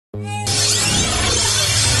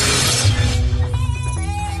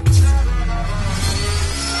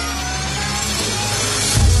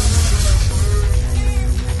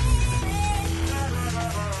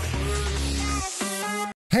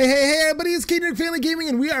CadenYurk Family Gaming,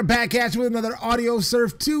 and we are back at you with another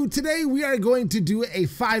Audiosurf 2. Today we are going to do a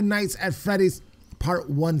Five Nights at Freddy's Part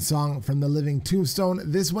 1 song from the Living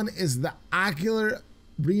Tombstone. This one is the Ocular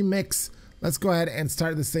remix. Let's go ahead and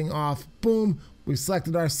start this thing off. Boom, we've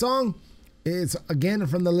selected our song. It's again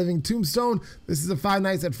from the Living Tombstone. This is a Five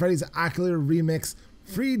Nights at Freddy's Ocular remix.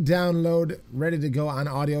 Free download, ready to go on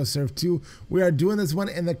Audiosurf 2. We are doing this one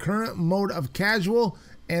in the current mode of casual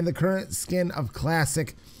and the current skin of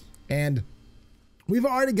classic, and we've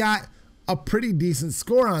already got a pretty decent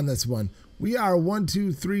score on this one. We are 1,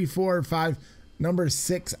 2, 3, 4, 5, number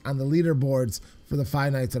 6 on the leaderboards for the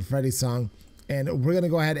Five Nights at Freddy's song, and we're gonna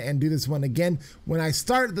go ahead and do this one again. When I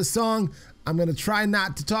start the song, I'm gonna try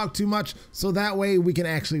not to talk too much, so that way we can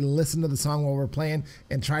actually listen to the song while we're playing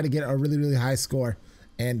and try to get a really, really high score.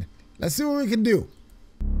 And let's see what we can do.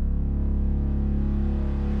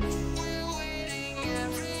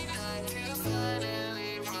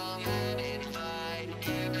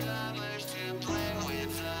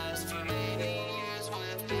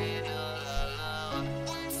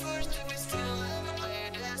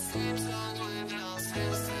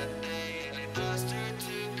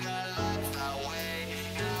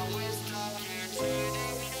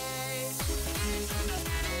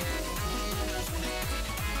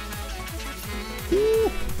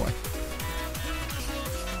 Ooh, boy.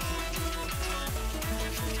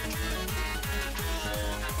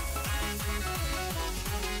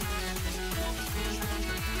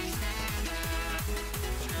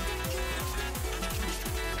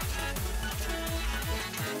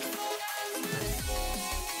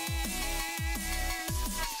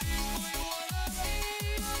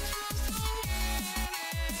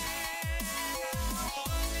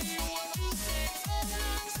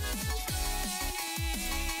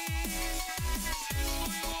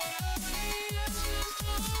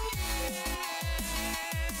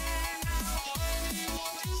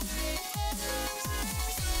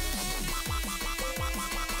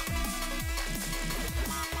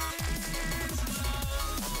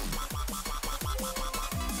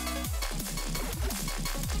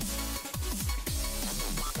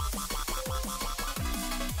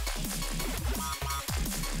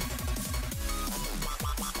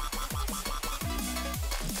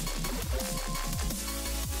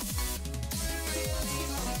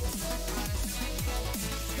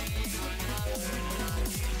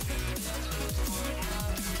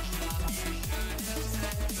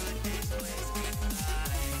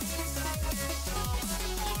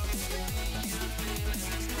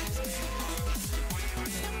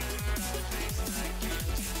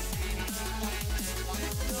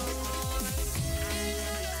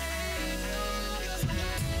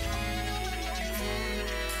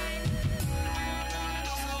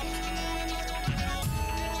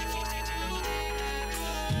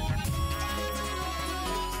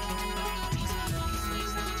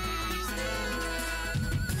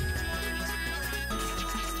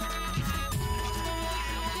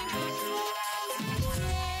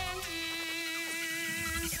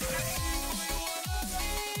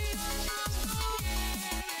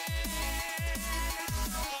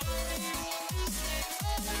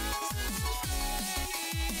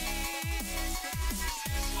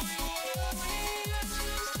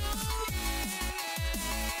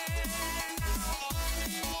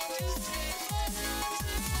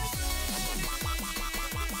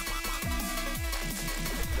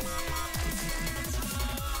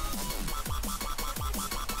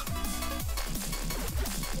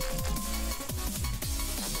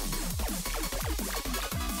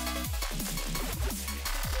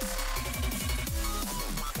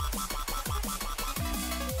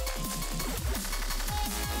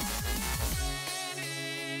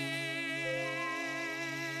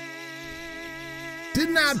 Did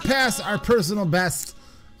not pass our personal best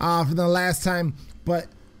for the last time, but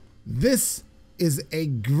this is a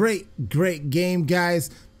great game, guys.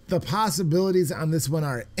 The possibilities on this one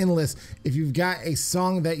are endless. If you've got a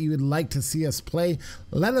song that you would like to see us play,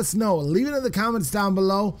 let us know. Leave it in the comments down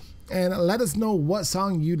below and let us know what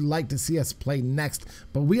song you'd like to see us play next.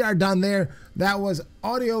 But we are done there. That was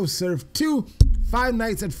Audiosurf 2, Five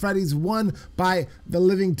Nights at Freddy's 1 by the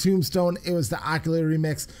Living Tombstone. It was the Ocular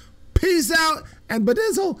remix. Peace out and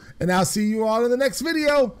badizzle, and I'll see you all in the next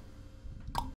video.